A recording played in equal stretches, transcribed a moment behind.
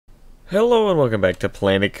Hello and welcome back to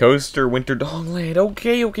Planet Coaster Winter Dogland.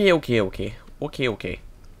 Okay.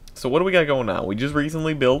 So what do we got going on? We just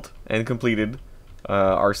recently built and completed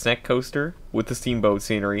our snack coaster with the steamboat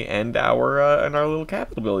scenery and our little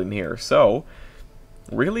Capitol building here. So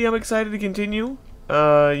really, I'm excited to continue.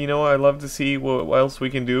 I'd love to see what else we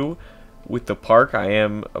can do with the park. I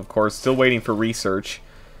am, of course, still waiting for research.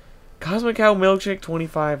 Cosmic Cow Milkshake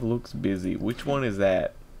 25 looks busy. Which one is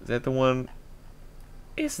that? Is that the one?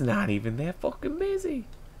 It's not even that fucking busy.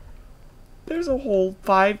 There's a whole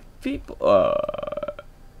 5 people.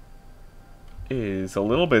 Is a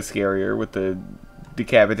little bit scarier with the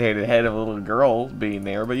decapitated head of a little girl being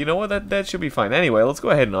there, but you know what? That should be fine. Anyway, let's go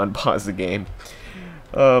ahead and unpause the game.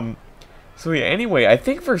 So yeah. Anyway, I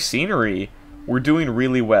think for scenery, we're doing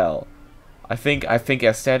really well. I think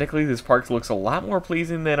aesthetically, this park looks a lot more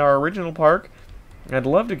pleasing than our original park. I'd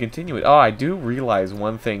love to continue it. Oh, I do realize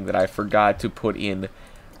one thing that I forgot to put in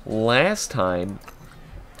last time,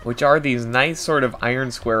 which are these nice sort of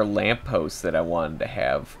iron square lampposts that I wanted to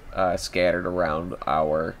have scattered around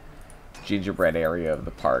our gingerbread area of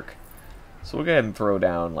the park. So we'll go ahead and throw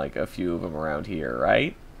down like a few of them around here,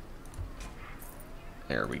 right?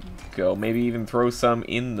 There we go. Maybe even throw some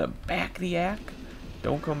in the back of the yak.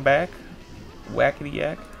 Don't come back. Whackety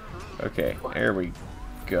yak. Okay, there we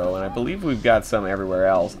go. And I believe we've got some everywhere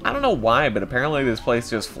else. I don't know why, but apparently this place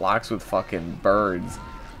just flocks with fucking birds.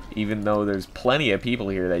 Even though there's plenty of people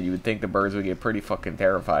here that you would think the birds would get pretty fucking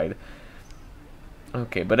terrified.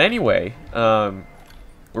 Okay, but anyway,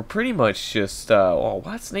 we're pretty much just, oh,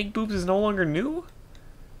 what? Snake Boobs is no longer new?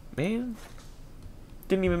 Man,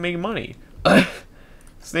 didn't even make money.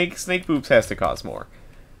 Snake Boobs has to cost more.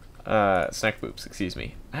 Snack Boobs, excuse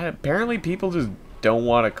me. Apparently people just don't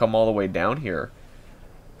want to come all the way down here.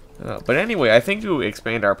 But anyway, I think to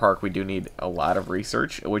expand our park, we do need a lot of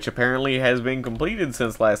research, which apparently has been completed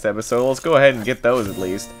since last episode. Let's go ahead and get those at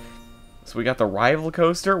least. So we got the rival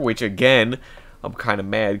coaster, which again, I'm kind of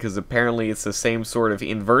mad because apparently it's the same sort of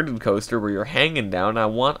inverted coaster where you're hanging down. I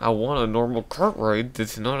want a normal cart ride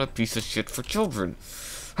that's not a piece of shit for children.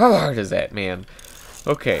 How hard is that, man?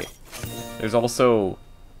 Okay. There's also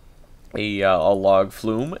a log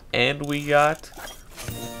flume, and we got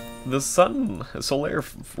the solar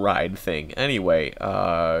ride thing. Anyway,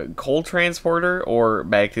 coal transporter or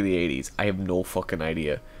back to the 80s? I have no fucking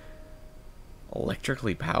idea.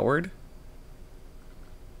 Electrically powered?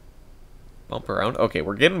 Bump around? Okay,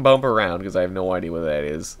 we're getting bump around because I have no idea what that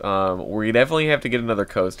is. We definitely have to get another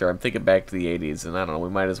coaster. I'm thinking back to the 80s, and I don't know, we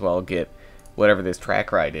might as well get whatever this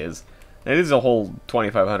track ride is. It is a whole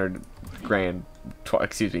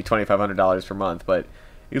 $2,500 per month, but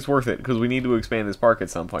it's worth it because we need to expand this park at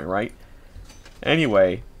some point, right?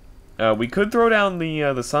 Anyway, we could throw down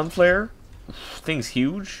the sun flare. Thing's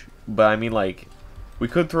huge, but I mean, like, we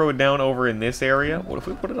could throw it down over in this area. What if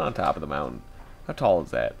we put it on top of the mountain? How tall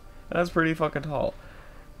is that? That's pretty fucking tall.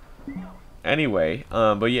 Anyway,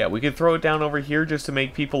 but yeah, we could throw it down over here just to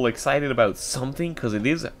make people excited about something, because it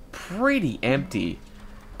is pretty empty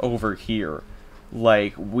over here.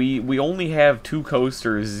 Like, we only have 2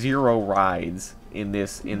 coasters, 0 rides in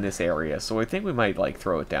this area, so I think we might like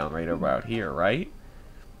throw it down right about here, right?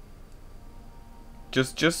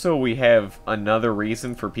 Just so we have another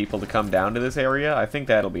reason for people to come down to this area. I think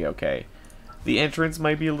that'll be okay. The entrance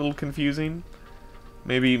might be a little confusing.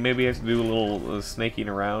 Maybe I have to do a little snaking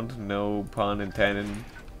around. No pun intended.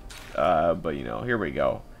 But you know, here we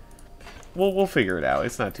go. We'll figure it out.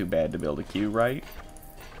 It's not too bad to build a queue, right?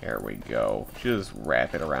 There we go. Just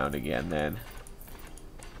wrap it around again then.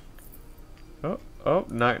 Oh,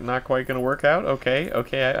 not quite gonna work out. Okay,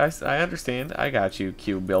 I understand. I got you,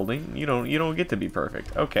 cube building. You don't get to be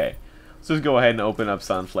perfect. Okay, let's just go ahead and open up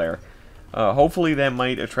Sunflare. Hopefully that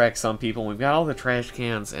might attract some people. We've got all the trash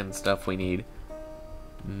cans and stuff we need.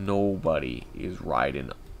 Nobody is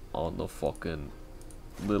riding on the fucking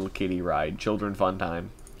little kitty ride. Children fun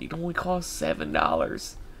time. It only costs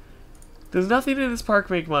 $7. Does nothing in this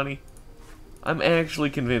park make money? I'm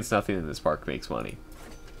actually convinced nothing in this park makes money.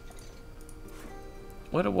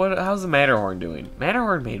 How's the Matterhorn doing?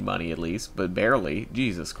 Matterhorn made money at least, but barely.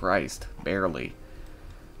 Jesus Christ, barely.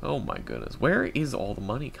 Oh my goodness. Where is all the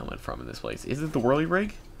money coming from in this place? Is it the whirly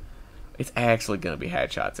rig? It's actually gonna be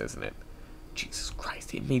Hat Shots, isn't it? Jesus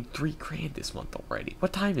Christ, it made $3 grand this month already.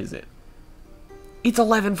 What time is it? It's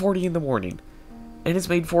 11:40 in the morning, and it's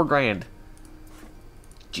made $4 grand.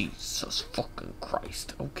 Jesus fucking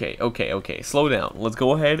Christ. Okay. Slow down. Let's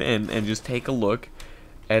go ahead and just take a look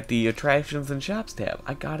at the attractions and shops tab.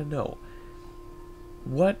 I gotta know.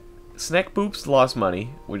 What? Snack Boops lost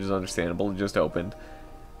money, which is understandable. It just opened.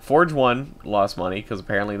 Forge 1 lost money because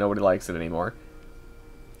apparently nobody likes it anymore.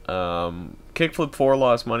 Kickflip 4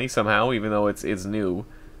 lost money somehow, even though it's new.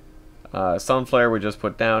 Sunflare we just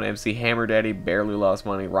put down. MC Hammer Daddy barely lost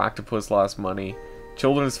money. Rocktopus lost money.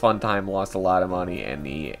 Children's Fun Time lost a lot of money. And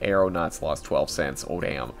the Aeronauts lost 12 cents. Oh,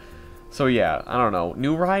 damn. So, yeah, I don't know.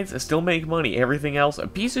 New rides still make money. Everything else, a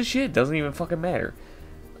piece of shit. Doesn't even fucking matter.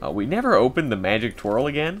 We never opened the Magic Twirl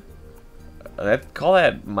again. Call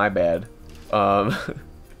that my bad.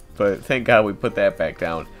 But thank God we put that back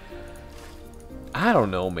down. I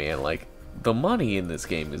don't know, man. Like, the money in this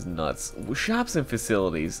game is nuts. Shops and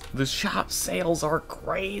facilities. The shop sales are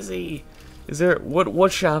crazy. Is there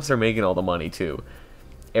what shops are making all the money too?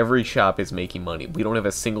 Every shop is making money. We don't have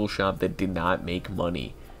a single shop that did not make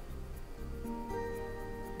money.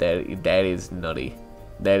 That is nutty.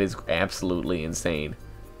 That is absolutely insane.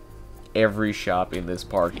 Every shop in this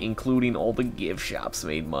park, including all the gift shops,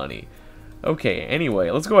 made money. Okay, anyway,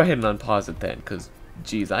 let's go ahead and unpause it then, because,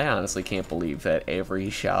 geez, I honestly can't believe that every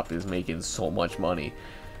shop is making so much money.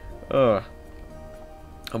 Ugh.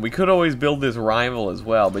 And we could always build this rival as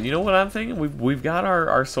well, but you know what I'm thinking? We've got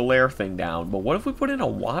our Solaire thing down, but what if we put in a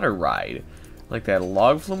water ride? Like that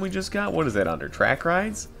log flume we just got? What is that, under track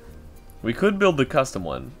rides? We could build the custom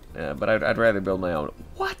one, but I'd rather build my own.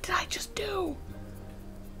 What did I just do?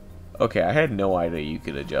 Okay, I had no idea you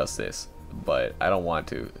could adjust this, but I don't want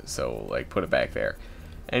to, so, like, put it back there.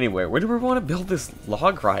 Anyway, where do we want to build this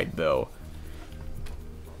log ride, though?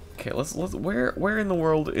 Okay, let's where in the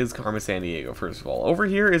world is Carmen Sandiego, first of all? Over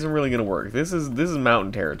here isn't really gonna work. This is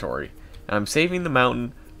mountain territory. And I'm saving the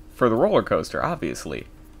mountain for the roller coaster, obviously.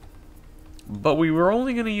 But we were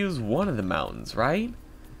only gonna use one of the mountains, right?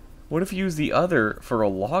 What if you use the other for a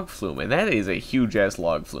log flume? And that is a huge ass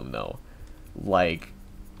log flume, though. Like,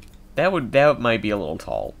 that might be a little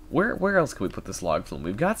tall. Where else can we put this log flume?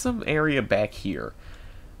 We've got some area back here.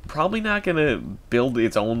 Probably not gonna build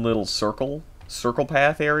its own little circle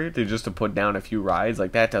path area to put down a few rides.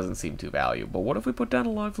 Like, that doesn't seem too valuable. But what if we put down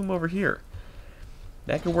a log flume over here?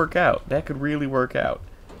 That could work out. That could really work out.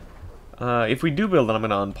 If we do build it, I'm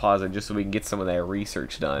gonna unpause it just so we can get some of that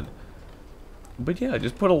research done. But yeah,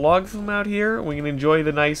 just put a log flume out here. We can enjoy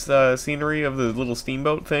the nice scenery of the little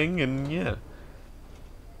steamboat thing, and yeah.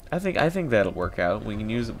 I think that'll work out. We can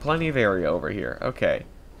use plenty of area over here. Okay.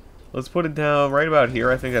 Let's put it down right about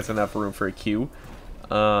here. I think that's enough room for a queue.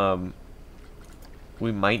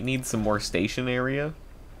 We might need some more station area.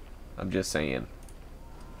 I'm just saying.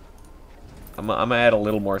 I'm gonna add a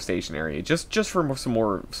little more station area just for some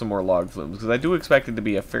more log flumes, because I do expect it to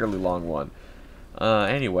be a fairly long one.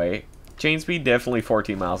 Anyway, chain speed definitely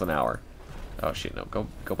 14 miles an hour. Oh shit, no,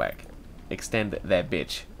 go back. Extend that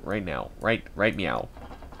bitch right now. Right meow.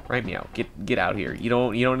 Right meow. Get out here. You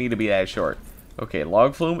don't need to be that short. Okay,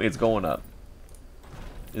 log flume, it's going up.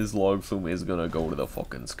 This log flume is gonna go to the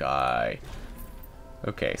fucking sky.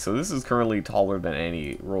 Okay, so this is currently taller than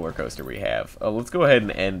any roller coaster we have. Let's go ahead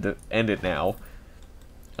and end it now.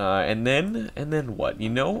 And then what? You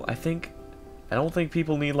know, I don't think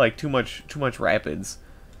people need like too much rapids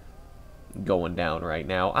going down right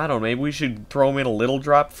now. I don't know, maybe we should throw them in a little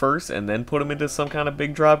drop first and then put them into some kind of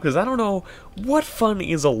big drop, because I don't know, what fun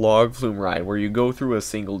is a log flume ride where you go through a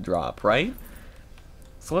single drop, right?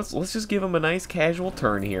 So let's just give them a nice casual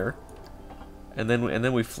turn here. And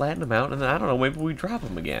then we flatten them out, and then, I don't know, maybe we drop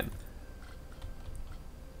them again.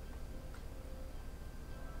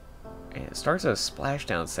 And it starts a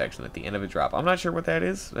splashdown section at the end of a drop. I'm not sure what that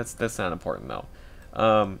is. That's not important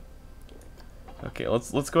though. Okay,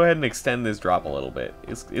 let's go ahead and extend this drop a little bit.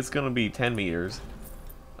 It's gonna be 10 meters.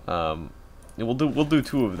 We'll do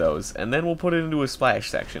 2 of those, and then we'll put it into a splash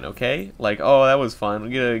section. Okay? Like, oh, that was fun.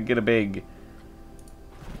 Get a big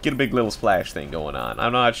little splash thing going on.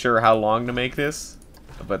 I'm not sure how long to make this,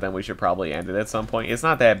 but then we should probably end it at some point. It's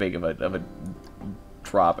not that big of a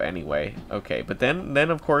drop anyway. Okay, but then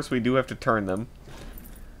of course we do have to turn them.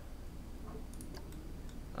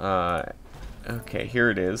 Okay, here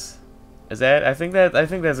it is. Is that? I think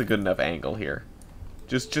that's a good enough angle here.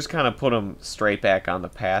 Just kind of put them straight back on the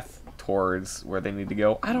path towards where they need to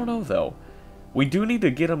go. I don't know though. We do need to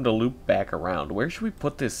get them to loop back around. Where should we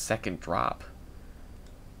put this second drop?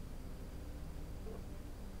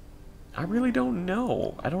 I really don't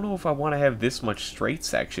know. I don't know if I want to have this much straight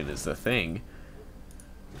section is the thing.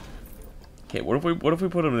 Okay, what if we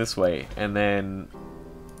put them this way, and then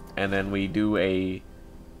we do a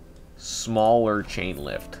smaller chain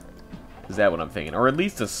lift? Is that what I'm thinking? Or at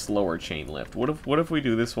least a slower chain lift. What if we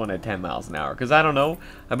do this one at 10 miles an hour? Because I don't know.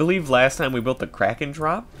 I believe last time we built the Kraken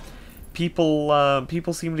drop,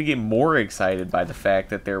 people seem to get more excited by the fact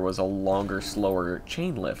that there was a longer, slower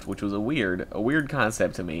chain lift, which was a weird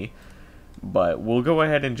concept to me. But we'll go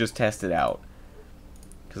ahead and just test it out.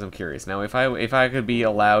 Because I'm curious. Now, if I could be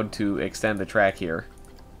allowed to extend the track here.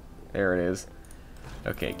 There it is.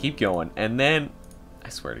 Okay, keep going. And then, I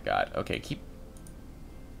swear to God. Okay, keep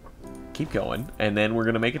going. And then we're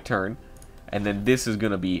going to make a turn. And then this is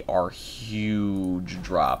going to be our huge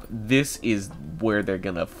drop. This is where they're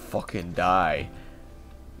going to fucking die.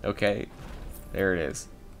 Okay, there it is.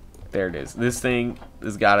 There it is. This thing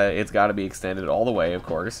it's gotta be extended all the way, of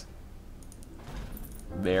course.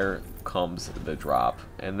 There comes the drop.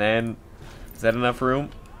 And then, is that enough room?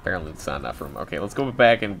 Apparently it's not enough room. Okay, let's go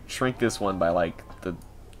back and shrink this one by like the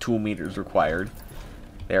 2 meters required.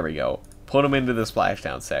 There we go. Put them into the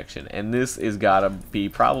splashdown section. And this is gotta be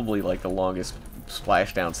probably like the longest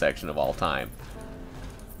splashdown section of all time.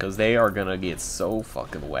 Because they are gonna get so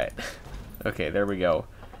fucking wet. Okay, there we go.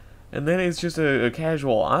 And then it's just a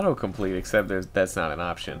casual autocomplete, except that's not an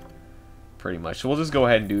option, pretty much. So we'll just go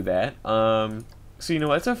ahead and do that. So, you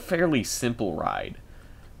know, it's a fairly simple ride,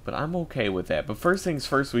 but I'm okay with that. But first things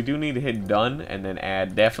first, we do need to hit done, and then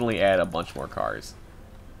definitely add a bunch more cars.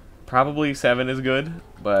 Probably 7 is good,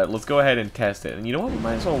 but let's go ahead and test it. And you know what? We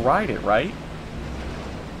might as well ride it, right?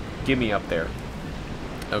 Get me up there.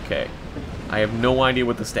 Okay. I have no idea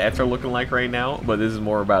what the stats are looking like right now, but this is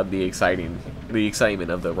more about the excitement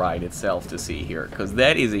of the ride itself to see here, because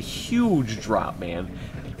that is a huge drop, man.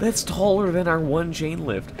 That's taller than our one chain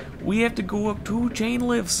lift. We have to go up 2 chain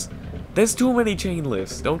lifts. That's too many chain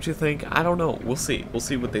lifts, don't you think? I don't know. We'll see. We'll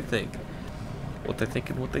see what they think. What they think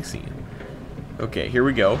and what they see. Okay, here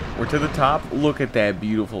we go. We're to the top. Look at that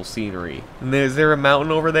beautiful scenery. And is there a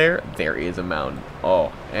mountain over there? There is a mountain.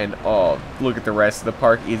 Oh, and oh, look at the rest of the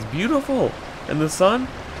park. It's beautiful. And the sun?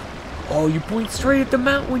 Oh, you point straight at the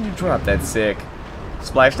mountain when you drop. That's sick.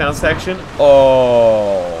 Splashdown section.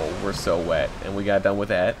 Oh, we're so wet. And we got done with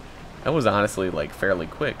that. That was honestly, like, fairly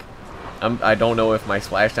quick. I don't know if my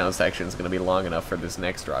splashdown section is going to be long enough for this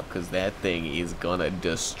next drop, because that thing is going to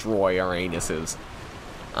destroy our anuses.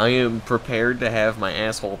 I am prepared to have my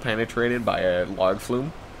asshole penetrated by a log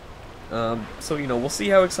flume. So, you know, we'll see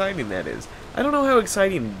how exciting that is. I don't know how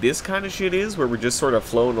exciting this kind of shit is, where we're just sort of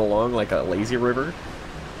floating along like a lazy river.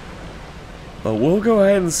 But we'll go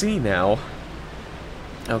ahead and see now.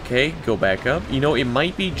 Okay, go back up. You know, it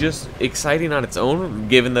might be just exciting on its own,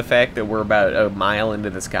 given the fact that we're about a mile into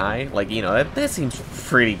the sky. Like, you know, that seems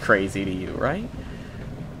pretty crazy to you, right?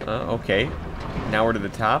 Okay. Now we're to the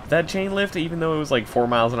top. That chain lift, even though it was like 4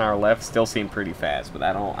 miles an hour left, still seemed pretty fast. But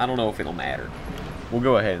I don't know if it'll matter. We'll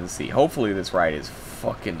go ahead and see. Hopefully this ride is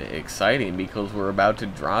fucking exciting, because we're about to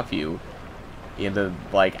drop you into,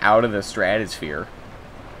 like, out of the stratosphere.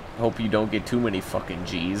 Hope you don't get too many fucking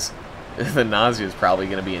G's. The nausea is probably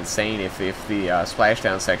going to be insane if the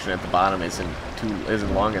splashdown section at the bottom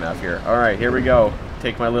isn't long enough here. All right, here we go.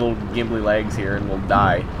 Take my little gimbly legs here, and we'll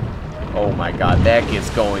die. Oh my god, that gets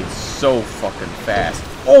going so fucking fast.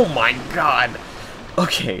 Oh my god!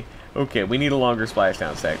 Okay, we need a longer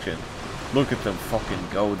splashdown section. Look at them fucking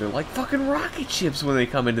go. They're like fucking rocket ships when they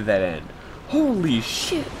come into that end. Holy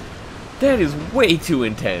shit! That is way too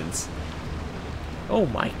intense. Oh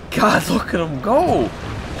my god, look at them go!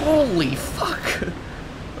 Holy fuck!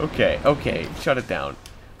 Okay, shut it down.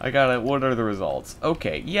 What are the results?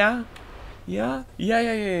 Okay, yeah.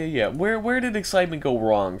 Where did excitement go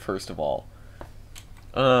wrong, first of all?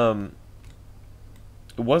 It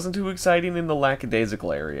wasn't too exciting in the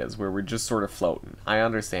lackadaisical areas where we're just sort of floating. I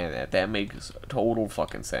understand that. That makes total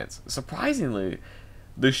fucking sense. Surprisingly,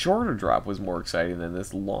 the shorter drop was more exciting than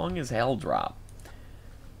this long as hell drop.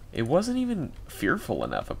 It wasn't even fearful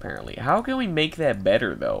enough, apparently. How can we make that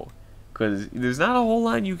better, though? Because there's not a whole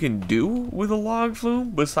lot you can do with a log flume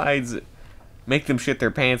besides make them shit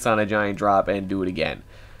their pants on a giant drop and do it again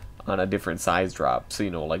on a different size drop. So,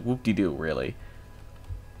 you know, like whoop-de-doo, really.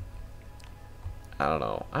 I don't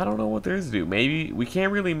know. I don't know what there is to do. Maybe we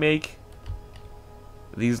can't really make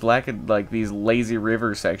these these lazy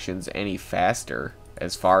river sections any faster,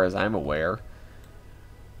 as far as I'm aware.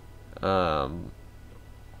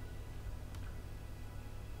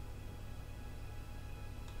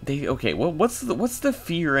 Okay, well, what's the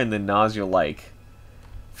fear and the nausea like?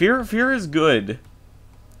 Fear is good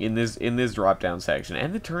in this drop down section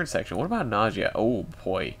and the turn section. What about nausea? Oh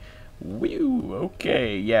boy. Woo.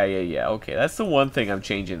 Okay. Yeah. Okay, that's the one thing I'm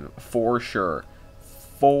changing for sure.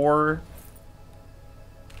 For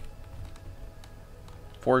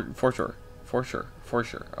sure.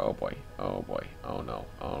 Oh boy. Oh no.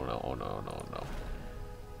 No.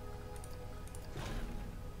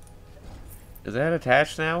 Is that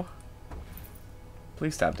attached now?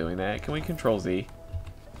 Please stop doing that. Can we control Z?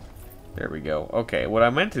 There we go. Okay, what I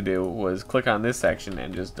meant to do was click on this section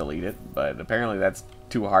and just delete it, but apparently that's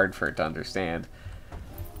too hard for it to understand.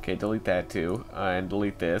 Okay, delete that too, and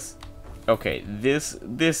delete this. Okay,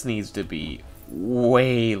 this needs to be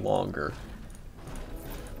way longer.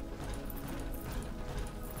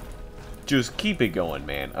 Just keep it going,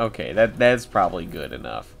 man. Okay, that's probably good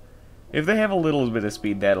enough. If they have a little bit of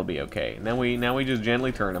speed, that'll be okay. Now we just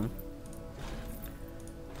gently turn them.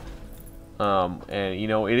 And you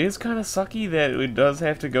know, it is kind of sucky that it does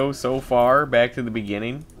have to go so far back to the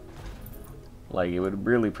beginning. Like, it would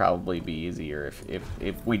really probably be easier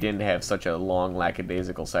if we didn't have such a long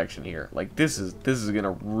lackadaisical section here. Like, this is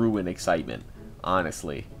gonna ruin excitement,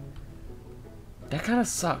 honestly. That kind of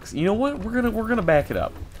sucks. You know what? We're gonna back it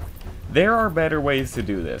up. There are better ways to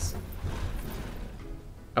do this.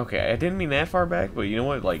 Okay, I didn't mean that far back, but you know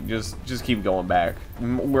what? Like, just keep going back.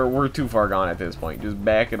 We're too far gone at this point. Just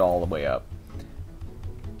back it all the way up.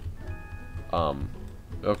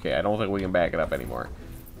 Okay, I don't think we can back it up anymore.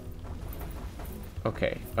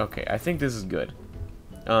 Okay, I think this is good.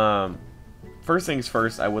 First things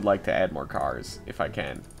first, I would like to add more cars, if I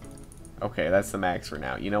can. Okay, that's the max for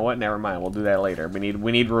now. You know what? Never mind, we'll do that later. We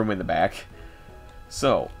need room in the back.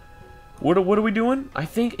 So, what are we doing? I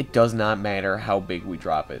think it does not matter how big we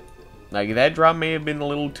drop it. Like, that drop may have been a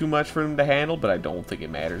little too much for them to handle, but I don't think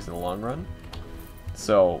it matters in the long run.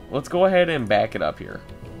 So, let's go ahead and back it up here.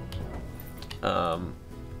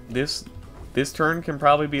 This turn can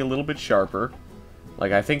probably be a little bit sharper.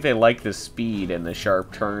 Like, I think they like the speed and the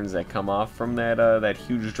sharp turns that come off from that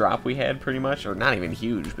huge drop we had, pretty much. Or not even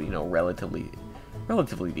huge, but, you know, relatively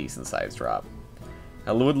decent-sized drop.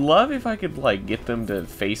 I would love if I could, like, get them to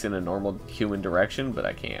face in a normal human direction, but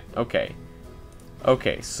I can't. Okay.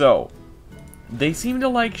 Okay, so, they seem to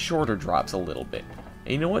like shorter drops a little bit.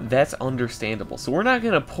 And you know what? That's understandable. So we're not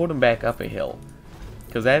going to put them back up a hill.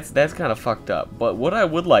 Because that's kind of fucked up. But what I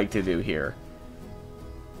would like to do here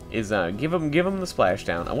is give them the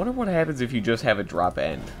splashdown. I wonder what happens if you just have a drop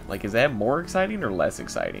end. Like, is that more exciting or less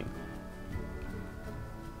exciting?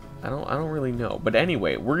 I don't really know. But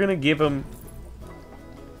anyway, we're gonna give them.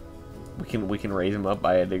 We can raise them up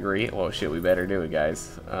by a degree. Well, shit, we better do it,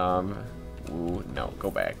 guys. Ooh, no,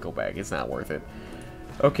 go back. It's not worth it.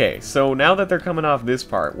 Okay, so now that they're coming off this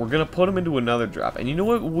part, we're gonna put them into another drop. And you know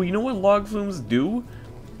what? You know what log flumes do?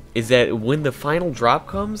 Is that when the final drop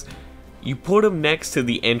comes, you put them next to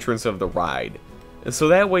the entrance of the ride. And so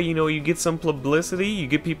that way, you know, you get some publicity, you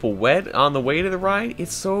get people wet on the way to the ride.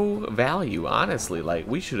 It's so value, honestly. Like,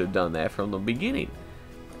 we should have done that from the beginning.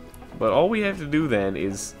 But all we have to do then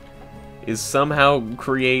is somehow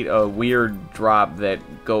create a weird drop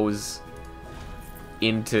that goes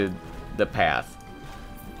into the path.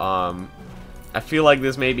 I feel like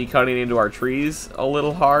this may be cutting into our trees a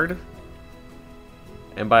little hard.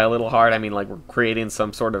 And by a little hard, I mean like we're creating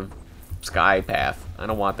some sort of sky path. I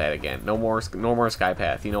don't want that again. No more sky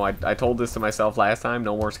path. You know, I told this to myself last time,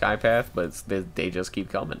 no more sky path, but they just keep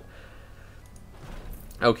coming.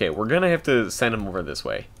 Okay, we're gonna have to send them over this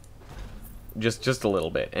way. Just a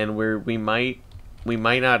little bit. And we might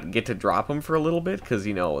not get to drop them for a little bit, because,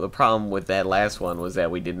 you know, the problem with that last one was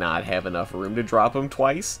that we did not have enough room to drop them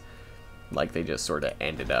twice. Like, they just sort of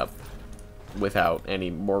ended up without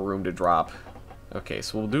any more room to drop. Okay,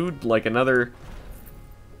 so we'll do, like, another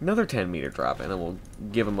 10-meter drop, and then we'll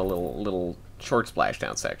give them a little short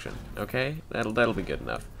splashdown section. Okay? That'll be good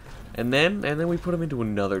enough. And then we put them into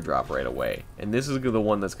another drop right away. And this is the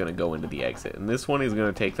one that's going to go into the exit. And this one is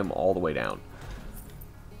going to take them all the way down.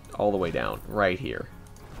 All the way down, right here.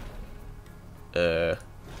 Okay,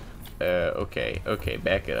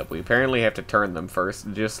 back it up. We apparently have to turn them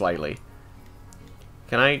first, just slightly.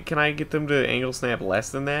 Can I get them to angle snap less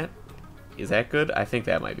than that? Is that good? I think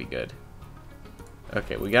that might be good.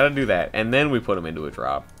 Okay, we gotta do that, and then we put them into a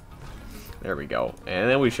drop. There we go. And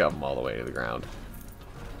then we shove them all the way to the ground.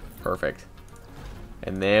 Perfect.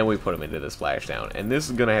 And then we put them into the splashdown. And this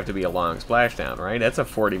is going to have to be a long splashdown, right? That's a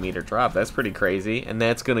 40-meter drop. That's pretty crazy. And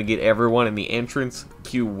that's going to get everyone in the entrance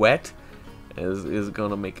queue wet. Is going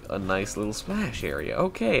to make a nice little splash area.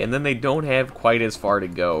 Okay, and then they don't have quite as far to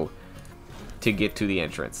go to get to the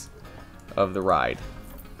entrance of the ride.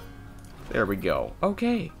 There we go.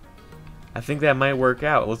 Okay. I think that might work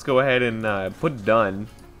out. Let's go ahead and put done.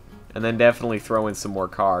 And then definitely throw in some more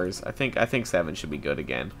cars. I think 7 should be good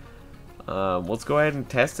again. Let's go ahead and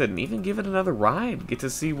test it and even give it another ride. Get to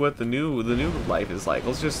see what the new life is like.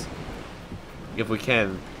 Let's just, if we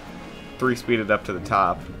can, 3-speed it up to the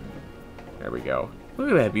top. There we go. Look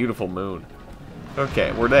at that beautiful moon.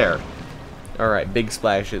 Okay, we're there. Alright, big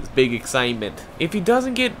splashes, big excitement. If he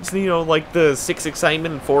doesn't get, you know, like the 6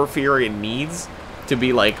 excitement and 4 fear it needs to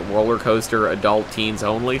be like roller coaster, adult, teens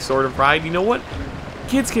only sort of ride, you know what?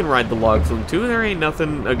 Kids can ride the log flume too. There ain't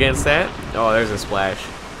nothing against that. Oh, there's a splash.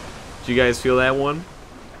 Do you guys feel that one?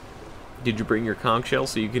 Did you bring your conch shell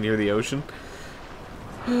so you can hear the ocean?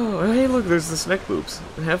 Oh, hey, look, there's the snack boops.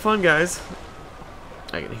 Have fun, guys.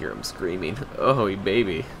 I can hear them screaming. Oh,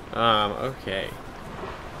 baby. Okay.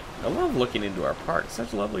 I love looking into our park.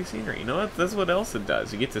 Such lovely scenery. You know what? That's what else it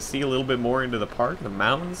does. You get to see a little bit more into the park, the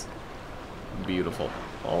mountains. Beautiful.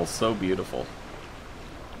 All so beautiful.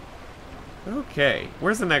 Okay.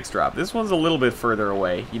 Where's the next drop? This one's a little bit further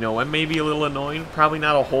away. You know, it may be a little annoying. Probably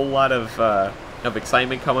not a whole lot of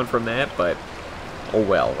excitement coming from that, but oh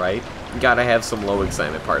well, right? Gotta have some low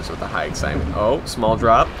excitement parts with the high excitement. Oh, small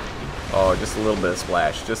drop. Oh, just a little bit of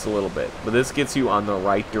splash. Just a little bit. But this gets you on the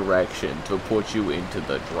right direction to put you into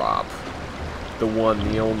the drop. The one,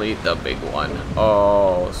 the only, the big one.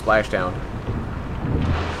 Oh, splashdown.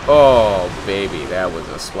 Oh, baby, that was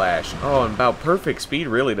a splash. Oh, and about perfect speed,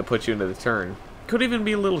 really, to put you into the turn. Could even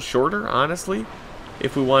be a little shorter, honestly,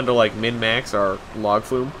 if we wanted to, like, min-max our log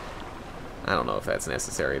flume. I don't know if that's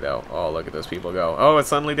necessary, though. Oh, look at those people go. Oh, it's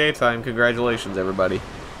suddenly daytime. Congratulations, everybody.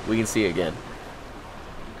 We can see again.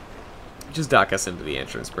 Just dock us into the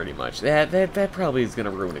entrance, pretty much. That probably is going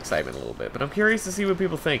to ruin excitement a little bit. But I'm curious to see what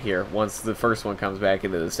people think here once the first one comes back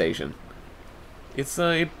into the station.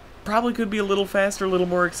 It probably could be a little faster, a little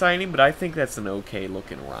more exciting, but I think that's an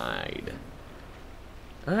okay-looking ride.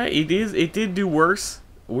 It did do worse,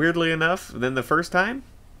 weirdly enough, than the first time.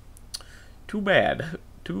 Too bad.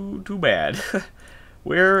 Too bad.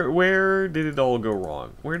 Where did it all go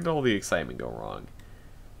wrong? Where did all the excitement go wrong?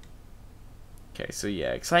 Okay, so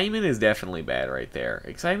yeah, excitement is definitely bad right there.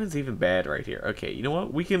 Excitement's even bad right here. Okay, you know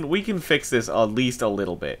what? We can fix this at least a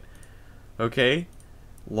little bit. Okay?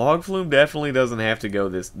 Log flume definitely doesn't have to go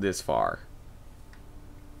this far.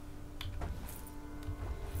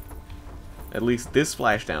 At least this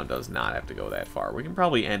splashdown does not have to go that far. We can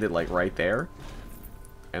probably end it like right there.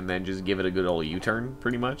 And then just give it a good old U-turn,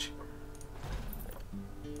 pretty much.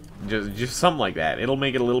 Just something like that. It'll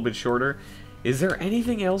make it a little bit shorter. Is there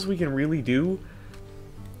anything else we can really do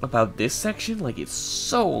about this section? Like, it's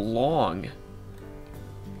so long.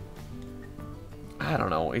 I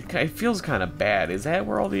don't know. It feels kind of bad. Is that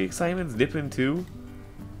where all the excitement's dipping to?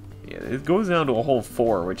 Yeah, it goes down to a whole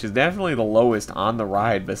 4, which is definitely the lowest on the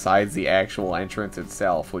ride besides the actual entrance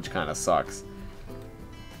itself, which kind of sucks.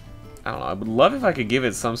 I don't know. I would love if I could give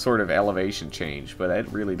it some sort of elevation change, but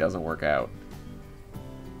that really doesn't work out.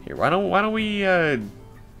 Here, why don't we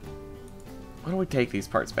take these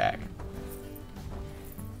parts back?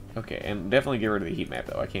 Okay, and definitely get rid of the heat map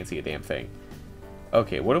though. I can't see a damn thing.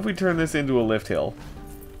 Okay, what if we turn this into a lift hill?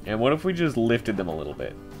 And what if we just lifted them a little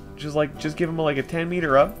bit? Just give them like a 10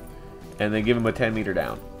 meter up, and then give them a 10 meter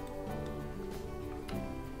down.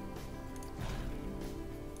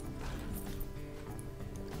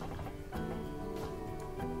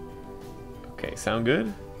 Okay, sound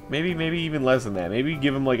good? Maybe even less than that. Maybe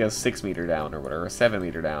give them like a 6 meter down or whatever, a 7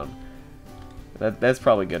 meter down. That's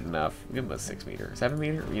probably good enough. Give them a 6 meter. 7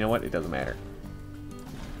 meter? You know what? It doesn't matter.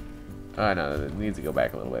 Oh, no, it needs to go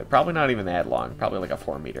back a little bit. Probably not even that long. Probably like a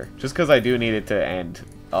 4 meter. Just because I do need it to end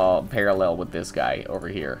parallel with this guy over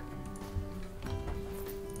here.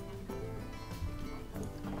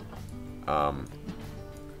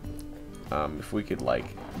 If we could, like,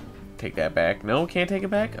 take that back. No, can't take it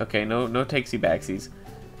back? Okay, no takesy backsies.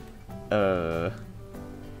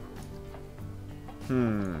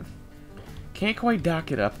 Can't quite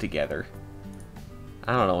dock it up together.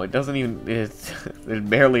 I don't know, it doesn't even... there's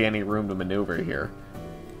barely any room to maneuver here.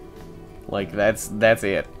 Like, that's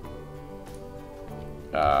it.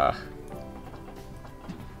 Yeah,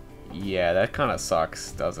 that kind of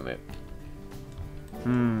sucks, doesn't it?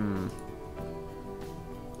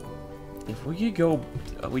 If we could go...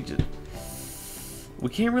 we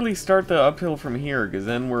can't really start the uphill from here, because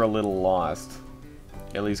then we're a little lost.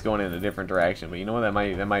 At least going in a different direction. But you know what?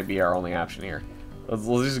 That might be our only option here. Let's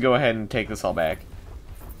just go ahead and take this all back.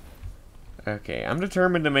 Okay, I'm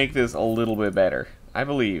determined to make this a little bit better. I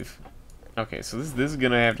believe. Okay, so this is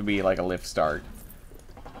gonna have to be like a lift start.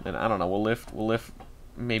 And I don't know, we'll lift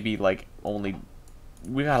maybe like only...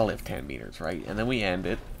 we gotta lift 10 meters, right? And then we end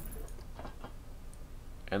it.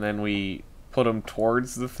 And then we put them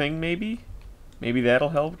towards the thing, maybe? Maybe that'll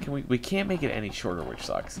help? We can't make it any shorter, which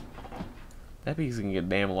sucks. That piece can get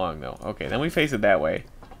damn long, though. Okay, then we face it that way.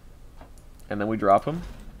 And then we drop them.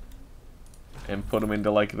 And put them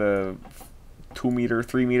into, like, the 2 meter,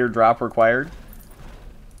 3 meter drop required.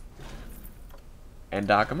 And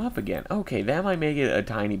dock them up again. Okay, that might make it a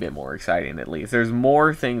tiny bit more exciting, at least. There's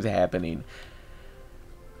more things happening.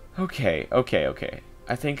 Okay.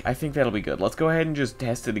 I think that'll be good. Let's go ahead and just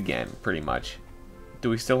test it again, pretty much.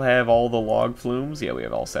 Do we still have all the log flumes? Yeah, we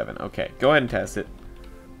have all 7. Okay, go ahead and test it.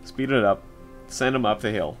 Speed it up. Send them up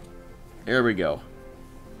the hill. There we go.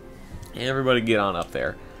 Everybody get on up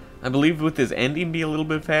there. I believe with this ending be a little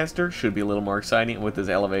bit faster. Should be a little more exciting. And with this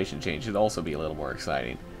elevation change should also be a little more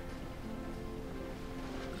exciting.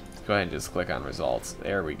 Let's go ahead and just click on results.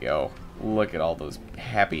 There we go. Look at all those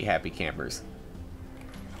happy, happy campers.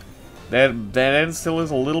 That end still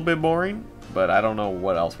is a little bit boring, but I don't know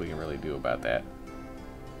what else we can really do about that.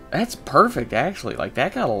 That's perfect, actually. Like,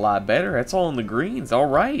 that got a lot better. That's all in the greens. All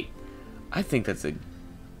right. I think that's a...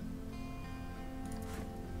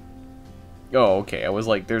 Oh, okay. I was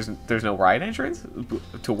like, there's no ride entrance?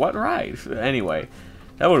 To what ride? Anyway,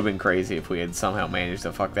 that would have been crazy if we had somehow managed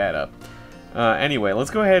to fuck that up. Anyway, let's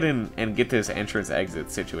go ahead and get this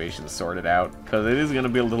entrance-exit situation sorted out, because it is going to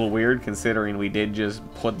be a little weird considering we did just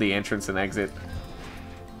put the entrance and exit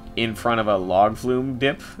in front of a log flume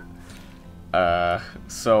dip.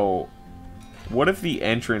 So, what if the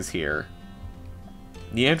entrance here...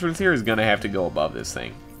 The entrance here is going to have to go above this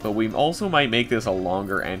thing. But we also might make this a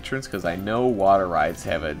longer entrance, because I know water rides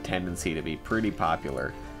have a tendency to be pretty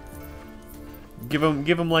popular. Give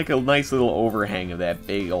them like a nice little overhang of that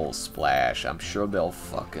big old splash. I'm sure they'll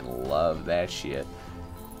fucking love that shit.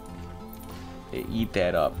 Eat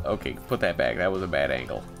that up. Okay, put that back. That was a bad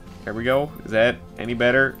angle. There we go. Is that any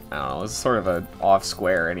better? I don't know. It's sort of a off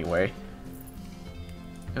square anyway.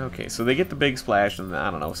 Okay, so they get the big splash and, I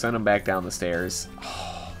don't know, send them back down the stairs.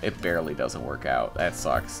 Oh, it barely doesn't work out. That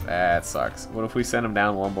sucks. That sucks. What if we send them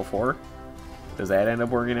down one before? Does that end up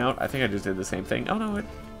working out? I think I just did the same thing. Oh, no,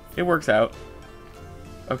 it works out.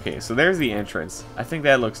 Okay, so there's the entrance. I think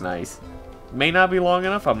that looks nice. May not be long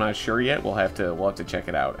enough. I'm not sure yet. We'll have to check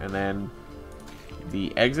it out. And then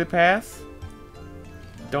the exit path.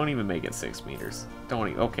 Don't even make it 6 meters. Don't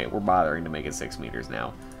even. Okay, we're bothering to make it 6 meters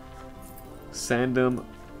now. Send them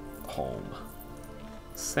home.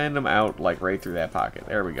 Send them out like right through that pocket.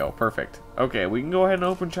 There we go. Perfect. Okay, we can go ahead and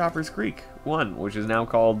open Chopper's Creek 1, which is now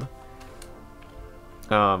called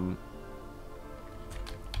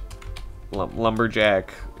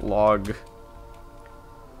Lumberjack log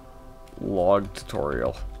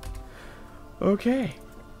tutorial. Okay,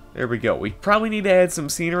 there we go. We probably need to add some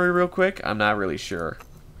scenery real quick. I'm not really sure.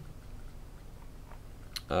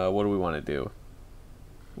 What do we want to do?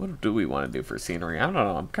 What do we want to do for scenery? I don't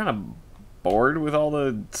know. I'm kind of bored with all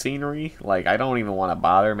the scenery. Like, I don't even want to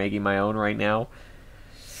bother making my own right now.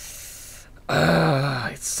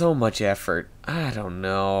 It's so much effort. I don't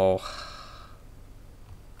know.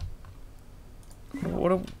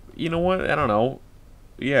 You know what? I don't know.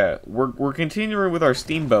 Yeah, we're continuing with our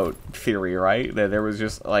steamboat theory, right? That there was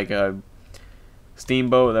just like a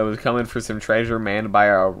steamboat that was coming for some treasure manned by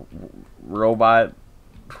a robot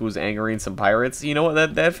who's angering some pirates. You know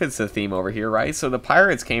what? That fits the theme over here, right? So the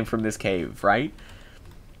pirates came from this cave, right?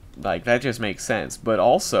 Like, that just makes sense. But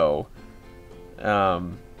also,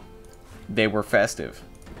 they were festive.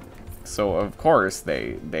 So, of course,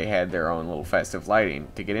 they had their own little festive lighting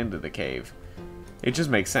to get into the cave. It just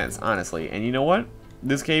makes sense, honestly. And you know what?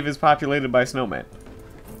 This cave is populated by snowmen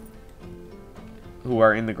who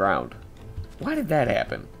are in the ground. Why did that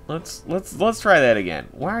happen? Let's try that again.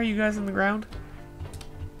 Why are you guys in the ground?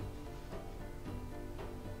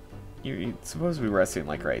 You're supposed to be resting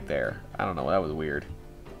like right there. I don't know. That was weird.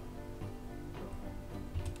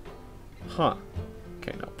 Huh.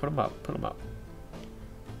 Okay, no. Put them up. Put them up.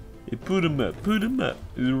 Put them up. Put them up.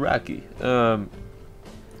 It's rocky.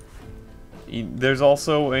 There's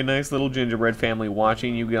also a nice little gingerbread family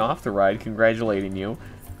watching you get off the ride, congratulating you.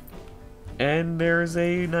 And there's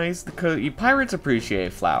a nice... Pirates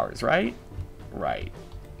appreciate flowers, right? Right.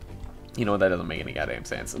 You know, that doesn't make any goddamn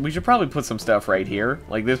sense. We should probably put some stuff right here.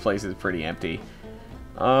 Like, this place is pretty empty.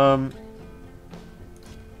 Yeah,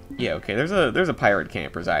 okay, there's a pirate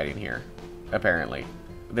camp residing here, apparently.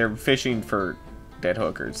 They're fishing for dead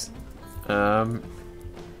hookers. No.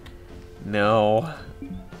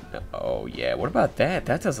 Oh, yeah, what about that?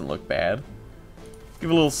 That doesn't look bad.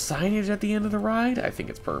 Give a little signage at the end of the ride? I think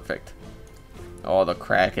it's perfect. Oh, the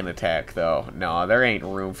Kraken attack, though. No, there ain't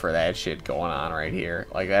room for that shit going on right here.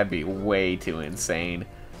 Like, that'd be way too insane.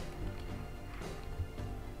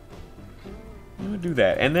 I'm gonna do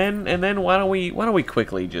that. And then why don't we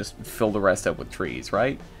quickly just fill the rest up with trees,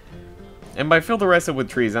 right? And by fill the rest up with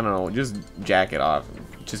trees, I don't know, just jack it off.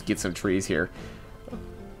 Just get some trees here.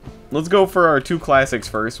 Let's go for our two classics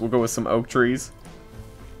first. We'll go with some oak trees.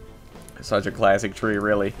 Such a classic tree,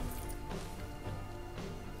 really.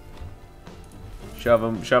 Shove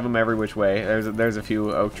them every which way. There's a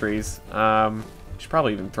few oak trees. Should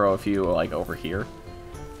probably even throw a few like over here.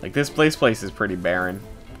 Like this place is pretty barren.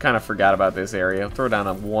 Kind of forgot about this area. Throw down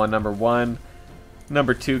a number one.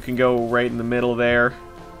 Number two can go right in the middle there.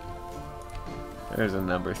 There's a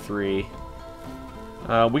number 3.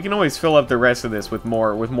 We can always fill up the rest of this with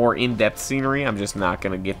more in-depth scenery. I'm just not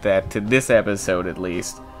gonna get that to this episode, at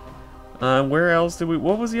least. Where else did we?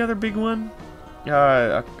 What was the other big one?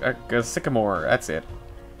 A sycamore. That's it.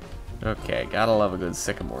 Okay, gotta love a good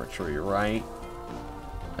sycamore tree, right?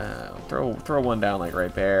 Throw one down like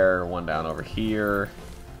right there. One down over here.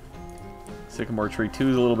 Sycamore tree 2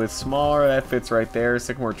 is a little bit smaller. That fits right there.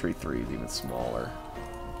 Sycamore tree 3 is even smaller.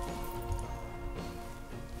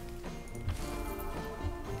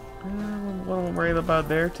 One of them right about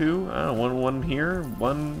there too. One here,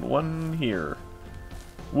 one here.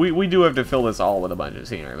 We do have to fill this all with a bunch of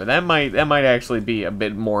scenery, but that might actually be a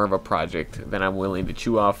bit more of a project than I'm willing to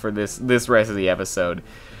chew off for this rest of the episode.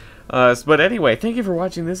 But anyway, thank you for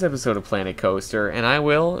watching this episode of Planet Coaster, and I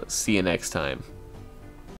will see you next time.